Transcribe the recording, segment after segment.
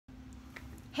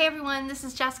Hey everyone, this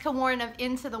is Jessica Warren of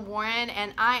Into the Warren,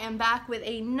 and I am back with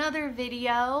another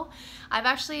video. I've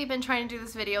actually been trying to do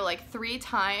this video like 3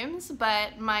 times,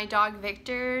 but my dog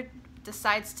Victor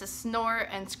decides to snort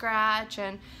and scratch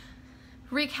and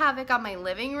wreak havoc on my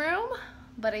living room,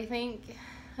 but I think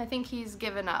he's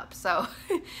given up, so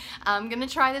I'm gonna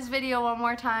try this video one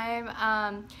more time.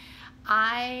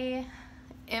 I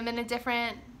am in a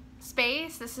different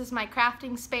space. This is my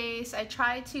crafting space. I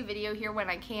try to video here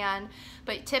when I can,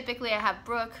 but typically I have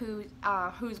Brooke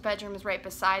whose bedroom is right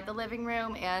beside the living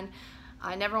room, and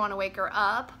I never want to wake her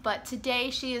up, but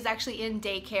today she is actually in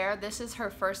daycare. This is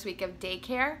her first week of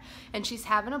daycare and she's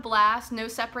having a blast. No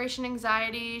separation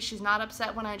anxiety. She's not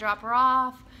upset when I drop her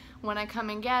off. When I come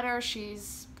and get her,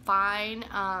 she's fine.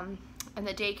 And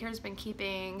the daycare's been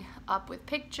keeping up with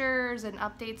pictures and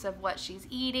updates of what she's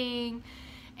eating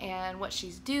and what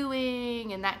she's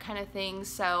doing and that kind of thing.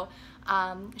 So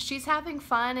she's having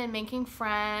fun and making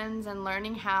friends and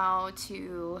learning how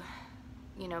to,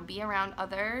 you know, be around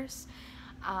others.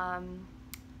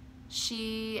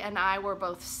 She and I were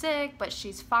both sick, but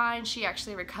she's fine. She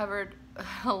actually recovered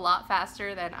a lot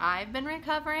faster than I've been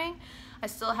recovering. I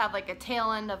still have like a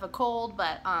tail end of a cold,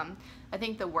 but I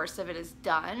think the worst of it is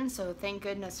done, so thank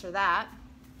goodness for that.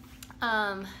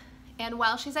 And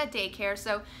while she's at daycare,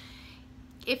 so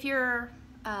if you're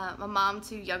a mom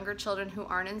to younger children who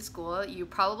aren't in school, you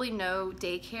probably know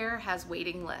daycare has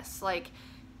waiting lists. Like,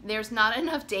 there's not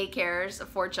enough daycares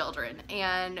for children,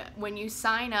 and when you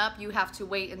sign up, you have to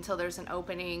wait until there's an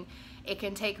opening. It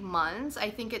can take months. I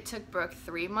think it took Brooke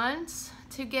 3 months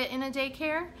to get in a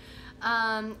daycare.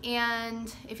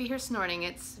 And if you hear snorting,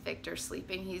 it's Victor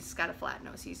sleeping. He's got a flat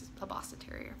nose. He's a Boston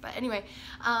Terrier. But anyway,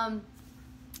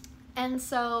 and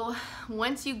so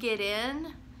once you get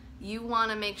in, you want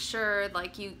to make sure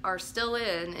like you are still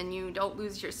in and you don't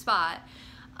lose your spot.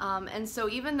 And so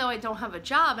even though I don't have a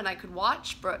job and I could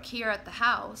watch Brooke here at the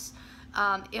house,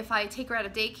 if I take her out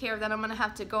of daycare, then I'm going to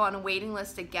have to go on a waiting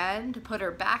list again to put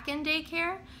her back in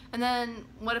daycare. And then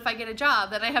what if I get a job?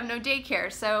 Then I have no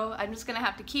daycare. So I'm just going to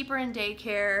have to keep her in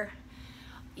daycare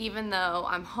even though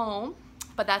I'm home.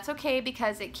 But that's okay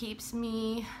because it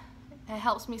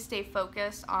helps me stay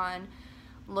focused on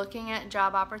looking at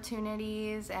job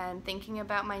opportunities and thinking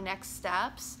about my next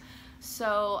steps.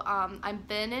 So I've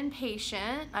been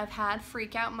impatient. I've had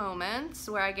freak out moments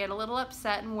where I get a little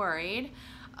upset and worried.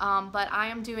 But I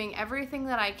am doing everything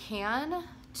that I can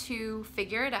to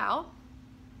figure it out.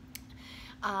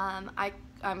 I'm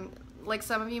like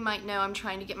some of you might know, I'm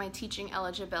trying to get my teaching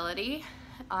eligibility.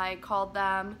 I called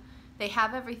them. They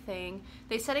have everything.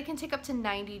 They said it can take up to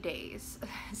 90 days.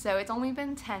 So it's only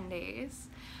been 10 days.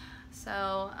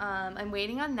 So I'm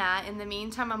waiting on that. In the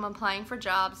meantime, I'm applying for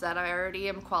jobs that I already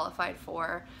am qualified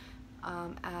for,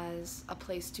 as a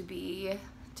place to be,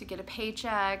 to get a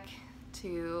paycheck,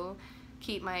 to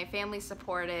keep my family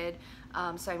supported.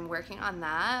 So I'm working on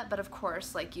that. But of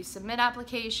course, like, you submit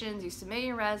applications, you submit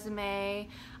your resume.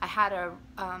 I had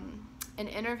an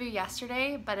interview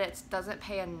yesterday, but it doesn't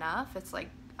pay enough. It's like,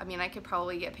 I mean, I could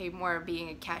probably get paid more being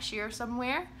a cashier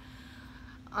somewhere,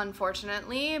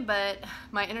 unfortunately, but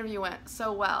my interview went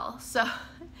so well. So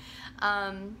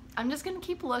I'm just gonna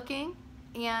keep looking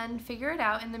and figure it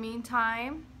out. In the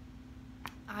meantime,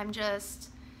 I'm just,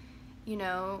 you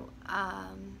know,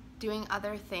 doing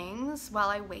other things while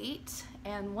I wait.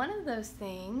 And one of those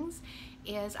things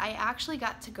is I actually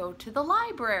got to go to the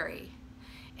library.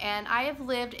 And I have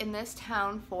lived in this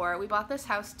town we bought this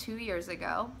house 2 years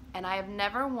ago, and I have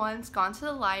never once gone to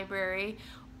the library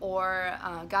or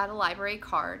got a library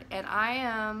card. And I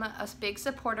am a big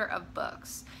supporter of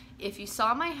books. If you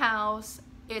saw my house,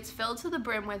 it's filled to the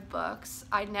brim with books.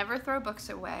 I never throw books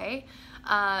away.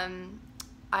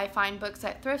 I find books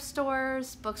at thrift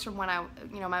stores, books from when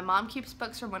my mom keeps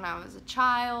books from when I was a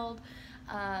child.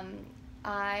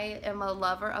 I am a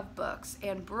lover of books,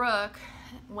 and Brooke,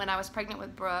 when I was pregnant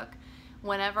with Brooke,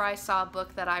 whenever I saw a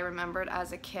book that I remembered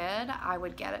as a kid, I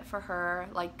would get it for her,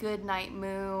 like Goodnight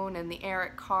Moon and the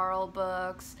Eric Carle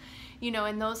books, you know,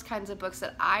 and those kinds of books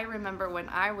that I remember when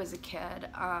I was a kid,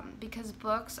 because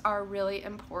books are really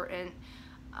important,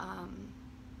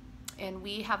 and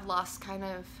we have lost kind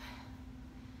of,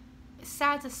 it's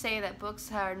sad to say that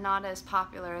books are not as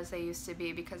popular as they used to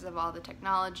be because of all the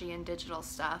technology and digital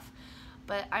stuff.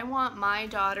 But I want my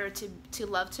daughter to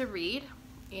love to read,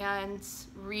 and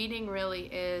reading really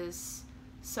is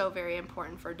so very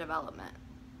important for development.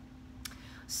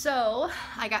 So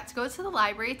I got to go to the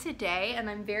library today, and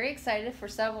I'm very excited for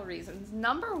several reasons.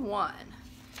 Number one,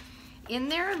 in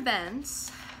their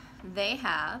events, they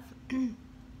have,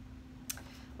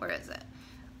 where is it?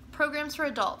 Programs for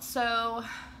adults. So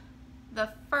the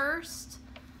first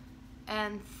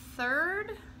and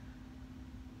third,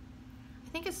 I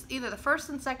think it's either the first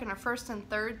and second or first and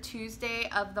third Tuesday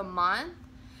of the month,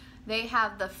 they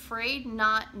have the Frayed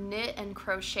Knot Knit and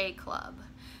Crochet Club.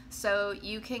 So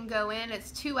you can go in,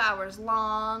 it's 2 hours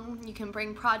long, you can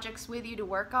bring projects with you to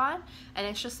work on, and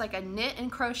it's just like a knit and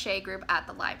crochet group at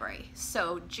the library.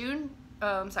 So July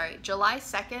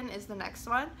 2nd is the next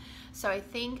one. So I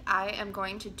think I am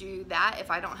going to do that if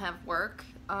I don't have work.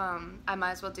 I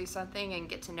might as well do something and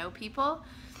get to know people.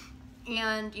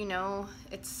 And you know,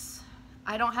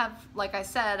 I don't have, like I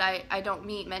said, I don't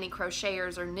meet many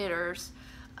crocheters or knitters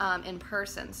in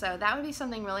person. So that would be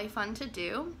something really fun to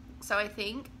do. So I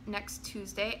think next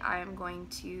Tuesday I am going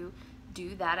to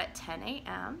do that at 10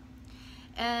 a.m.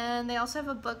 And they also have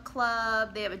a book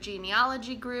club. They have a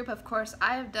genealogy group. Of course,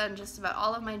 I have done just about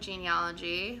all of my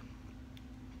genealogy.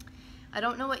 I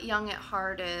don't know what Young at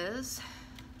Heart is,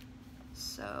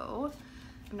 so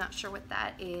I'm not sure what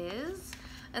that is.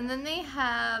 And then they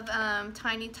have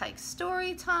Tiny Tyke's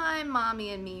Story Time,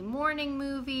 Mommy and Me morning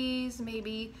movies.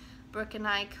 Maybe Brooke and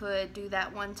I could do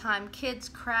that one time. Kids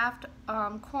Craft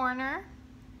Corner.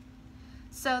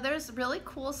 So there's really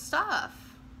cool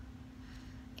stuff.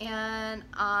 And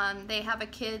they have a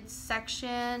kids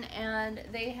section, and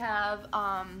they have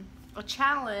a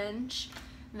challenge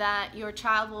that your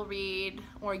child will read,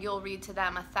 or you'll read to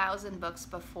them 1,000 books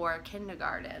before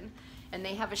kindergarten. And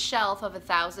they have a shelf of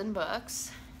 1,000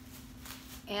 books.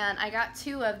 And I got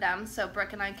 2 of them, so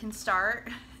Brooke and I can start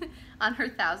on her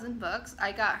 1,000 books.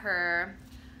 I got her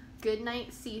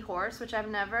Goodnight Seahorse, which I've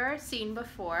never seen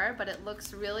before, but it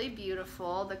looks really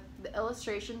beautiful. The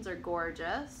illustrations are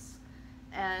gorgeous,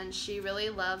 and she really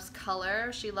loves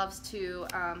color. She loves to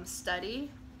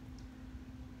study,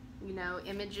 you know,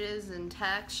 images and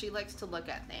text. She likes to look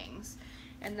at things.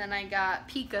 And then I got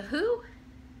Peekahoo,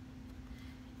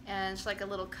 and it's like a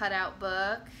little cutout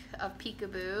book of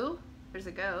Peekaboo. There's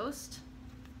a ghost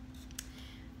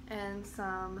and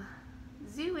some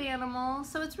zoo animals,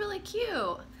 so it's really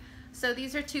cute. So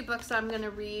these are 2 books I'm going to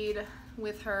read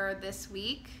with her this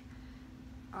week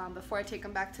before I take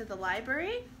them back to the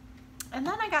library. And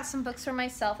then I got some books for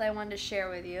myself that I wanted to share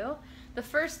with you. The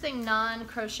first thing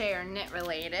non-crochet or knit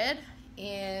related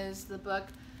is the book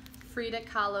Frida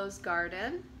Kahlo's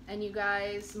Garden. And you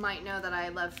guys might know that I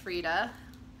love Frida.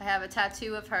 I have a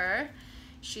tattoo of her.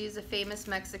 She's a famous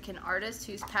Mexican artist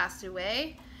who's passed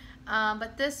away.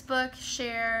 But this book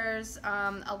shares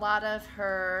a lot of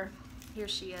her, here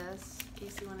she is, in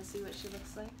case you want to see what she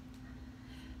looks like.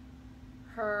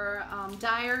 Her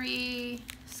diary,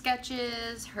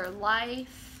 sketches, her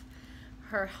life,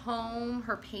 her home,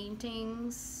 her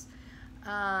paintings,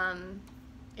 and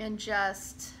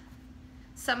just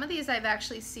some of these I've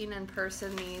actually seen in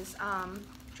person, these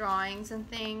drawings and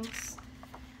things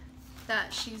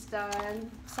that she's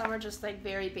done. Some are just like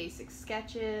very basic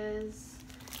sketches.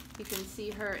 You can see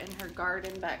her in her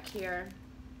garden back here.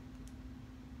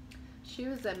 She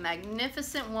was a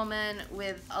magnificent woman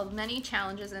with many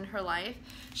challenges in her life.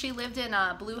 She lived in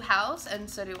a blue house, and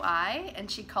so do I,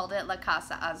 and she called it La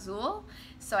Casa Azul.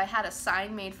 So I had a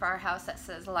sign made for our house that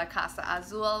says La Casa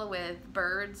Azul with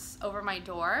birds over my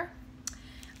door.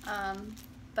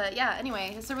 But yeah,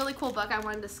 anyway, it's a really cool book. I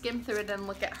wanted to skim through it and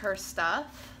look at her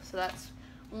stuff. So that's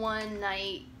one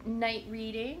night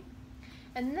reading.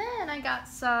 And then I got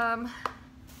some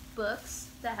books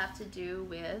that have to do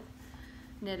with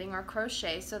knitting or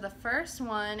crochet. So the first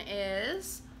one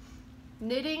is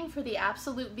Knitting for the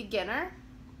Absolute Beginner.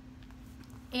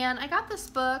 And I got this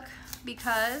book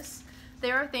because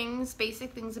there are things,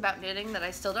 basic things about knitting that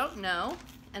I still don't know,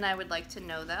 and I would like to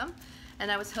know them.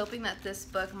 And I was hoping that this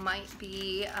book might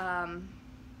be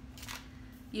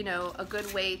you know, a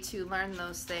good way to learn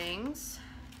those things.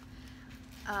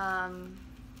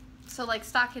 So like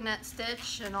stockinette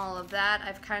stitch and all of that,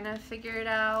 I've kind of figured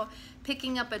out.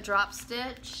 Picking up a drop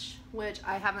stitch, which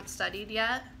I haven't studied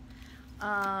yet.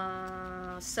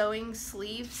 Sewing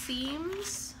sleeve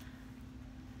seams.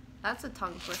 That's a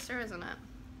tongue twister, isn't it?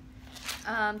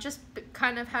 Just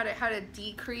kind of how to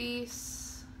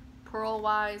decrease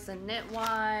purl-wise and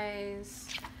knit-wise,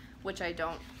 which I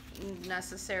don't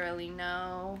necessarily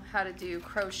know. How to do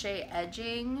crochet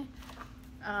edging.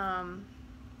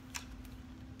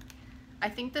 I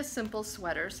think the simple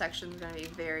sweater section is going to be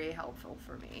very helpful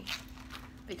for me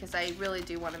because I really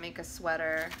do want to make a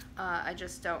sweater. I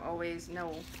just don't always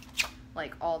know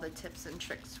like all the tips and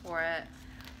tricks for it.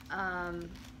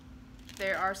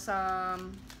 There are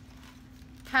some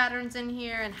patterns in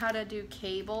here and how to do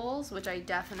cables, which I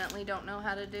definitely don't know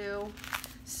how to do.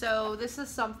 So this is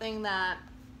something that,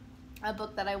 a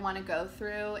book that I want to go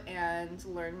through and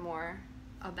learn more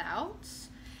about.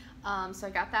 So I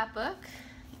got that book,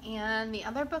 and the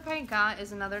other book I got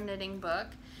is another knitting book,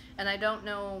 and I don't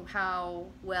know how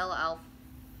well I'll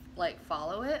like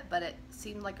follow it, but it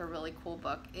seemed like a really cool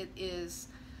book. It is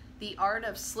The Art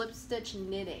of Slip Stitch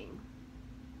Knitting.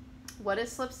 What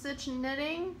is slip stitch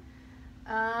knitting?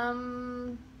 I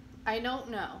don't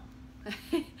know.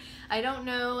 I don't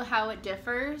know how it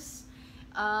differs.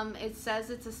 It says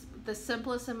it's the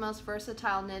simplest and most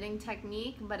versatile knitting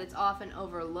technique, but it's often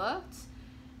overlooked.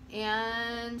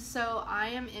 And so I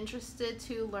am interested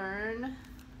to learn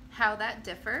how that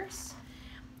differs.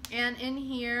 And in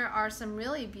here are some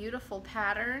really beautiful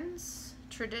patterns,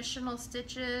 traditional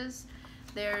stitches.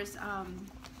 There's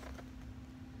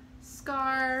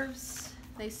scarves.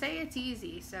 They say it's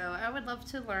easy, so I would love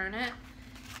to learn it.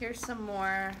 Here's some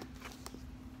more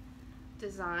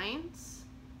designs.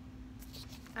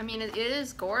 I mean, it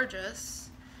is gorgeous.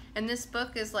 And this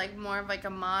book is like more of like a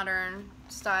modern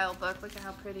style book. Look at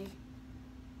how pretty.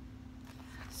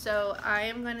 So I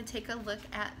am going to take a look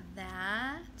at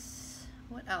that.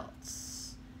 What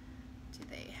else do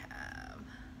they have?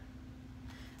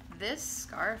 This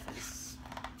scarf is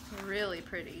really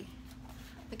pretty.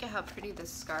 Look at how pretty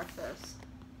this scarf is.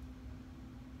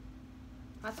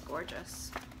 That's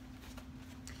gorgeous.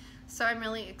 So I'm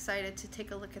really excited to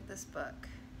take a look at this book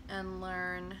and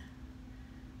learn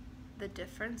the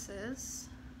differences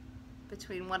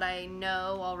between what I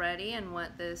know already and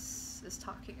what this is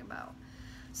talking about.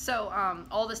 So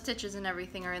all the stitches and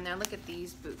everything are in there. Look at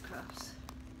these boot cuffs.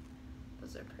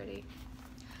 Those are pretty.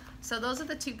 So those are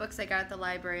the two books I got at the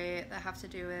library that have to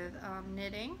do with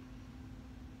knitting.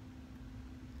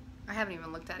 I haven't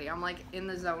even looked at it. I'm like in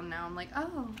the zone now. I'm like,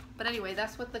 oh. But anyway,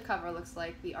 that's what the cover looks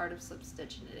like, The Art of Slip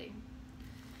Stitch Knitting.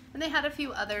 And they had a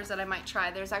few others that I might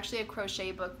try. There's actually a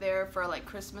crochet book there for like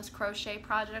Christmas crochet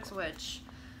projects, which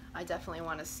I definitely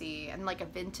want to see. And like a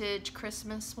vintage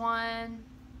Christmas one.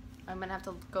 I'm going to have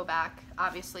to go back.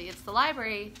 Obviously, it's the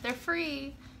library. They're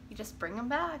free. You just bring them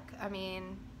back. I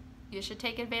mean, you should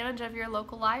take advantage of your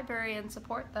local library and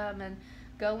support them and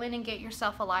go in and get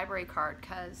yourself a library card,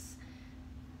 because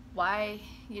why,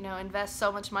 you know, invest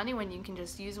so much money when you can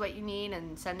just use what you need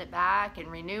and send it back and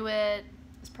renew it?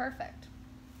 It's perfect.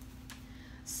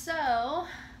 So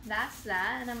that's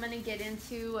that, and I'm going to get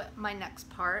into my next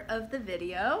part of the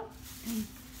video.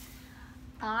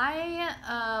 I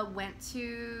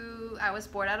was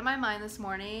bored out of my mind this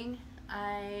morning.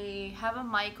 I have a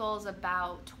Michael's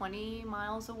about 20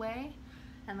 miles away,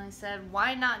 and I said,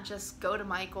 why not just go to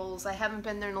Michael's? I haven't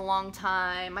been there in a long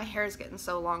time. My hair's getting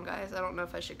so long, guys. I don't know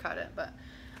if I should cut it, but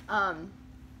I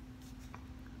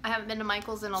haven't been to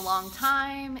Michael's in a long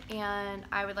time, and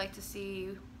I would like to see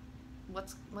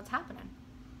what's happening.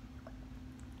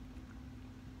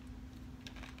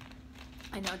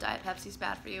 I know Diet Pepsi's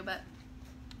bad for you, but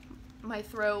my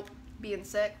throat being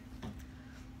sick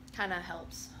kind of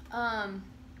helps.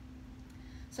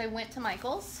 So I went to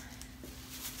Michael's,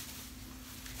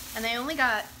 and I only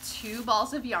got 2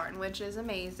 balls of yarn, which is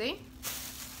amazing.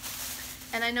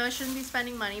 And I know I shouldn't be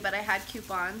spending money, but I had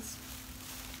coupons,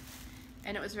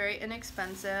 and it was very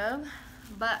inexpensive.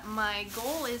 But my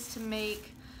goal is to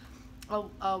make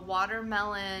a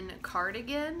watermelon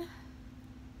cardigan,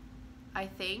 I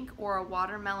think, or a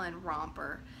watermelon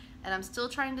romper. And I'm still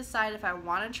trying to decide if I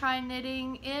want to try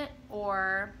knitting it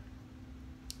or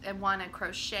I want to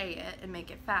crochet it and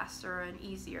make it faster and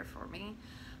easier for me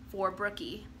for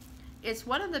Brookie. It's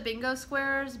one of the bingo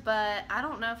squares, but I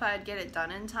don't know if I'd get it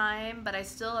done in time, but I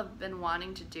still have been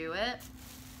wanting to do it.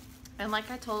 And like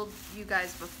I told you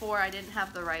guys before, I didn't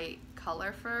have the right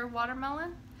color for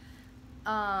watermelon.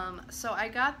 So I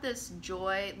got this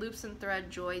Joy, Loops and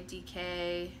Thread Joy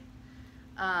DK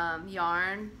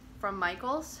yarn from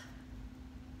Michael's.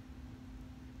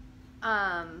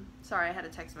 Sorry, I had a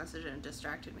text message and it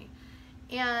distracted me.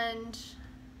 And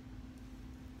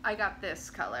I got this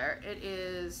color. It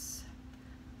is,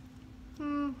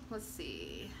 let's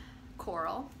see,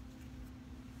 coral.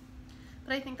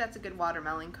 But I think that's a good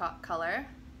watermelon color.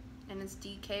 And it's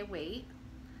DK weight.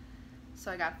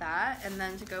 So I got that. And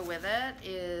then to go with it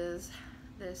is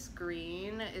this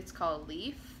green. It's called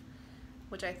Leaf,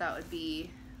 which I thought would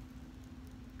be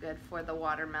good for the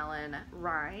watermelon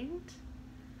rind.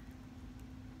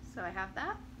 So I have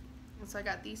that. And so I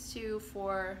got these 2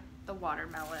 for the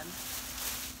watermelon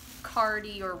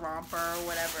cardi or romper or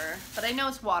whatever. But I know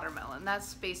it's watermelon.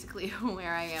 That's basically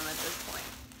where I am at this point.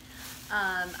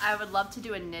 I would love to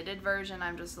do a knitted version.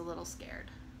 I'm just a little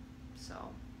scared. So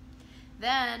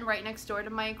then right next door to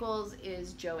Michael's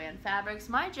is Joann Fabrics.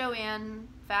 My Joann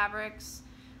Fabrics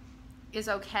is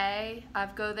okay. I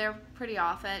go there pretty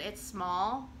often. It's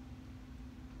small.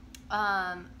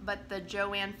 But the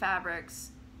Joann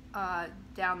Fabrics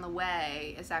down the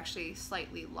way is actually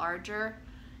slightly larger,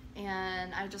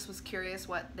 and I just was curious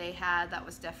what they had that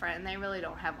was different, and they really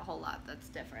don't have a whole lot that's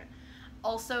different.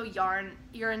 Also, yarn,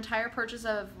 your entire purchase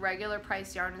of regular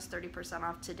price yarn is 30%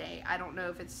 off today. I don't know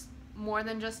if it's more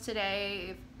than just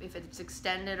today, if it's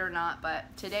extended or not, but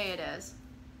today it is.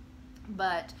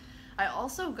 But I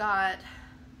also got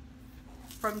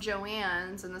from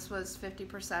Joann's, and this was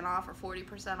 50% off or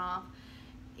 40% off,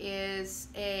 is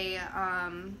a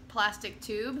plastic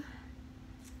tube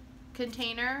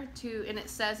container and it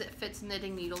says it fits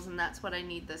knitting needles, and that's what I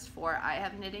need this for. I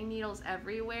have knitting needles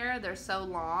everywhere. They're so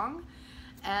long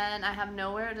and I have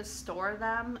nowhere to store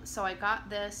them, so I got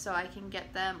this so I can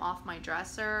get them off my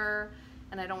dresser,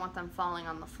 and I don't want them falling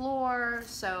on the floor,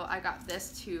 so I got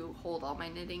this to hold all my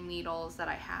knitting needles that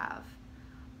I have,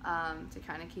 to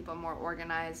kind of keep them more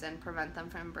organized and prevent them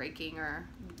from breaking or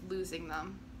losing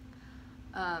them.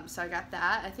 So I got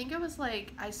that. I think it was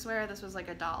like, I swear this was like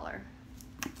 $1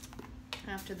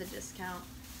 after the discount.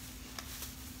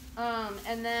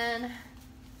 And then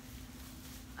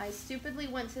I stupidly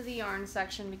went to the yarn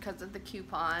section because of the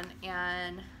coupon,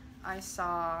 and I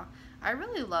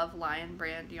really love Lion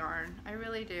Brand yarn. I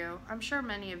really do. I'm sure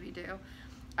many of you do.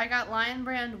 I got Lion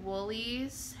Brand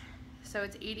woolies, so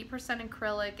it's 80%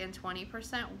 acrylic and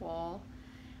 20% wool.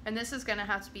 And this is gonna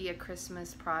have to be a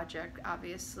Christmas project,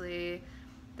 obviously.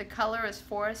 The color is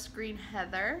Forest Green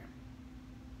Heather,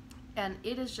 and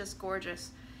it is just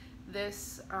gorgeous.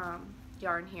 This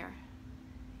yarn here,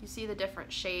 you see the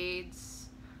different shades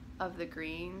of the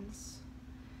greens,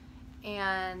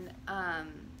 and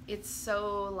it's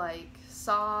so like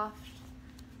soft.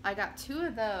 I got 2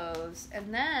 of those,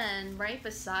 and then right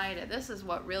beside it, this is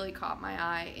what really caught my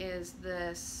eye, is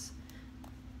this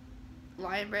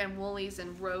Lion Brand woolies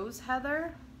in Rose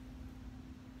Heather,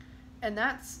 and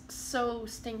that's so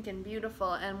stinking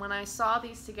beautiful. And when I saw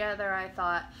these together, I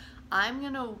thought, I'm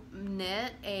gonna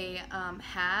knit a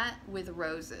hat with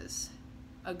roses,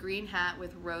 a green hat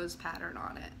with rose pattern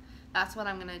on it. That's what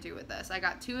I'm gonna do with this. I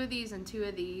got 2 of these and 2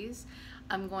 of these.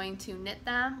 I'm going to knit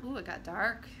them. Ooh, it got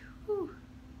dark. Whew.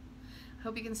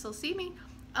 Hope you can still see me.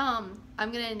 I'm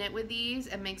gonna knit with these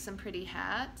and make some pretty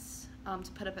hats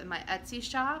to put up in my Etsy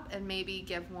shop, and maybe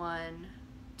give one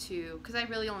to, because I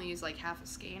really only use like half a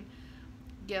skein,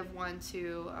 give one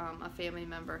to a family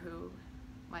member who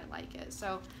might like it.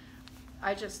 So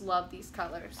I just love these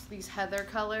colors, these heather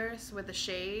colors with the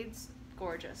shades,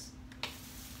 gorgeous.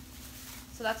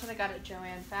 So that's what I got at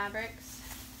Joann Fabrics.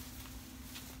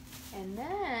 And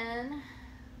then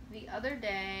the other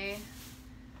day,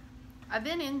 I've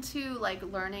been into like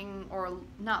learning, or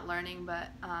not learning, but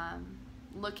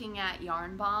looking at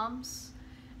yarn bombs.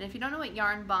 And if you don't know what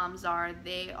yarn bombs are,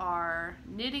 they are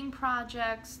knitting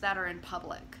projects that are in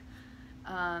public.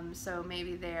 So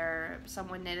maybe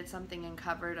someone knitted something and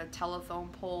covered a telephone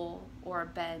pole or a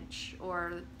bench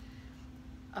or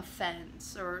a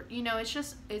fence, or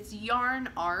it's yarn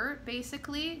art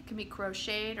basically. It can be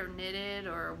crocheted or knitted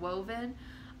or woven,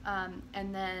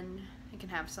 and then it can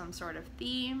have some sort of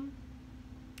theme,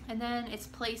 and then it's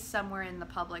placed somewhere in the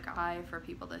public eye for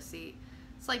people to see.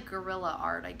 It's like guerrilla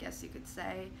art, I guess you could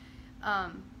say.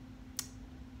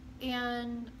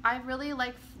 And I really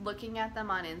like looking at them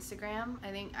on Instagram.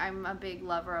 I think I'm a big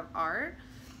lover of art.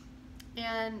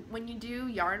 And when you do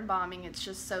yarn bombing, it's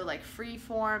just so like free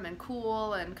form and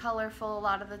cool and colorful a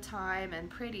lot of the time, and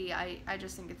pretty. I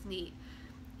just think it's neat.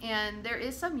 And there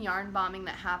is some yarn bombing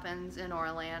that happens in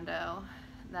Orlando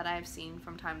that I've seen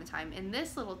from time to time. In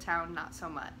this little town, not so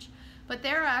much. But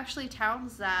there are actually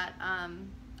towns that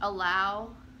allow,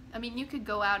 I mean, you could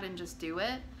go out and just do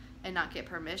it and not get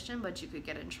permission, but you could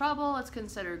get in trouble. It's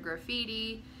considered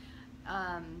graffiti.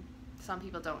 Some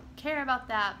people don't care about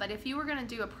that, but if you were gonna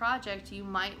do a project, you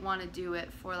might want to do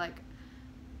it for like,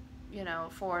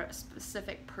 for a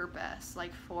specific purpose,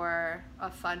 like for a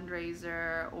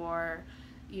fundraiser or,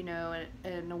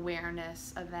 an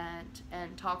awareness event,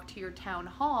 and talk to your town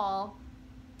hall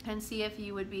and see if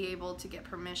you would be able to get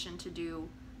permission to do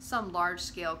some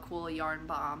large-scale cool yarn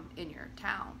bomb in your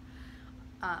town.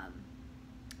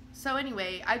 So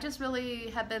anyway, I just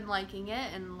really have been liking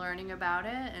it and learning about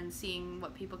it and seeing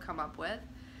what people come up with.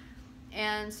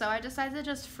 And so I decided to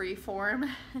just freeform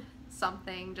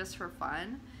something just for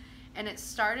fun. And it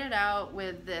started out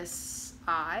with this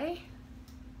eye.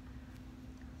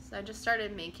 So I just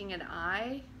started making an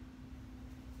eye.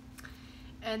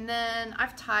 And then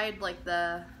I've tied like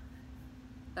them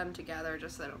together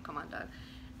just so they don't come undone.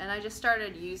 And I just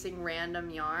started using random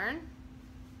yarn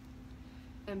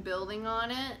and building on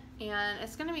it, and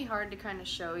it's going to be hard to kind of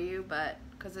show you, but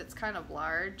because it's kind of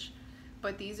large,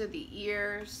 but these are the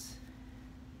ears,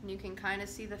 and you can kind of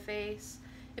see the face.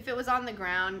 If it was on the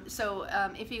ground, so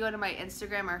if you go to my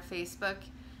Instagram or Facebook,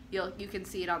 you can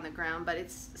see it on the ground, but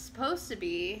it's supposed to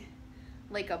be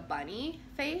like a bunny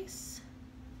face.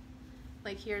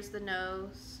 Like here's the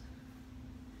nose.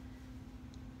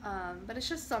 But it's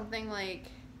just something like,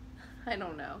 I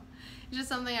don't know. It's just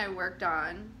something I worked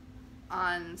on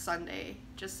Sunday,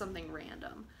 just something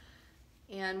random.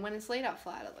 And when it's laid out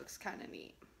flat, it looks kind of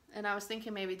neat. And I was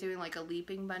thinking maybe doing like a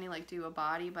leaping bunny, like do a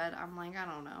body, but I'm like, I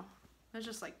don't know. It's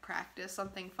just like practice,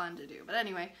 something fun to do. But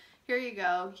anyway, here you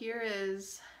go. Here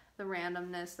is the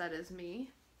randomness that is me.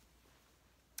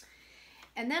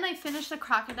 And then I finished the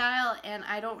crocodile, and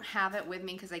I don't have it with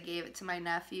me because I gave it to my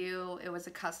nephew. It was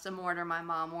a custom order my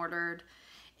mom ordered.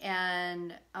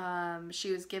 And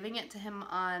she was giving it to him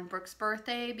on Brooke's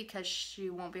birthday because she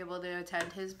won't be able to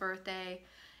attend his birthday.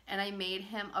 And I made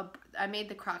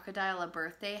the crocodile a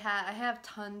birthday hat. I have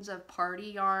tons of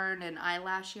party yarn and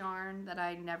eyelash yarn that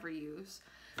I never use.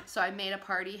 So I made a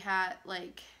party hat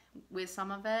like with some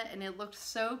of it, and it looked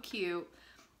so cute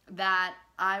that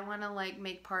I want to like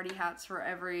make party hats for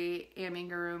every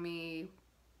amigurumi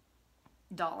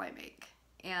doll I make.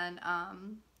 And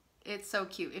it's so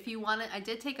cute. If you want it, I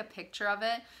did take a picture of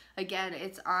it. Again,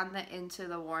 it's on the Into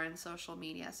the Warren social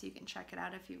media, so you can check it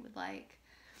out if you would like.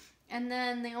 And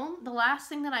then the last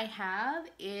thing that I have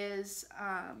is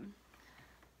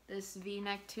this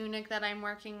V-neck tunic that I'm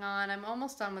working on. I'm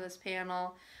almost done with this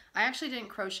panel. I actually didn't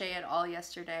crochet at all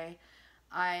yesterday.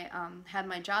 I had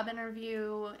my job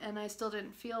interview and I still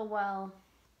didn't feel well.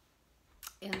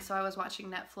 And so I was watching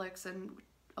Netflix and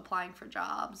applying for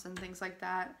jobs and things like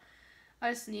that.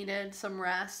 I just needed some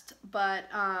rest, but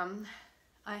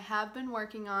I have been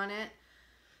working on it.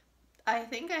 I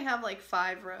think I have like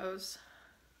 5 rows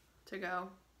to go.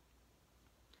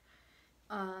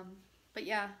 But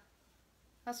yeah,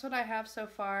 that's what I have so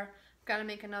far. I've got to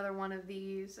make another one of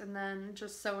these and then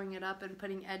just sewing it up and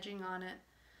putting edging on it.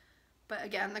 But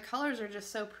again, the colors are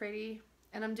just so pretty,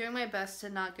 and I'm doing my best to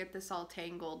not get this all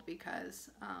tangled because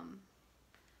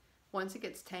once it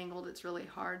gets tangled, it's really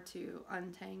hard to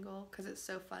untangle because it's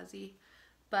so fuzzy.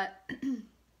 But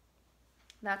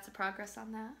that's the progress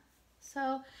on that.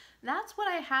 So that's what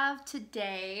I have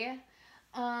today.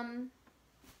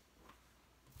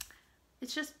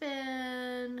 It's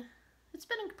been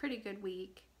a pretty good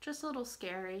week, just a little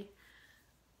scary.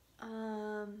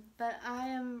 But I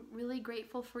am really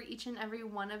grateful for each and every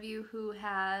one of you who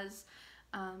has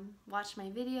watched my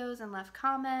videos and left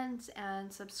comments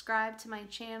and subscribed to my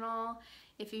channel.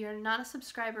 If you're not a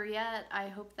subscriber yet, I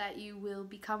hope that you will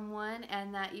become one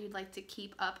and that you'd like to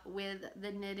keep up with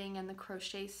the knitting and the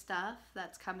crochet stuff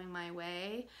that's coming my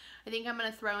way. I think I'm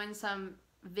going to throw in some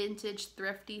vintage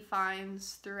thrifty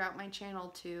finds throughout my channel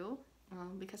too,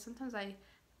 because sometimes I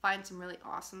find some really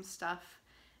awesome stuff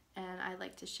and I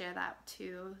like to share that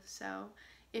too. So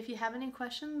if you have any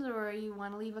questions or you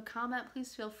want to leave a comment,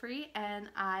 please feel free, and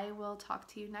I will talk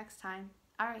to you next time.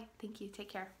 All right, thank you. Take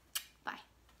care.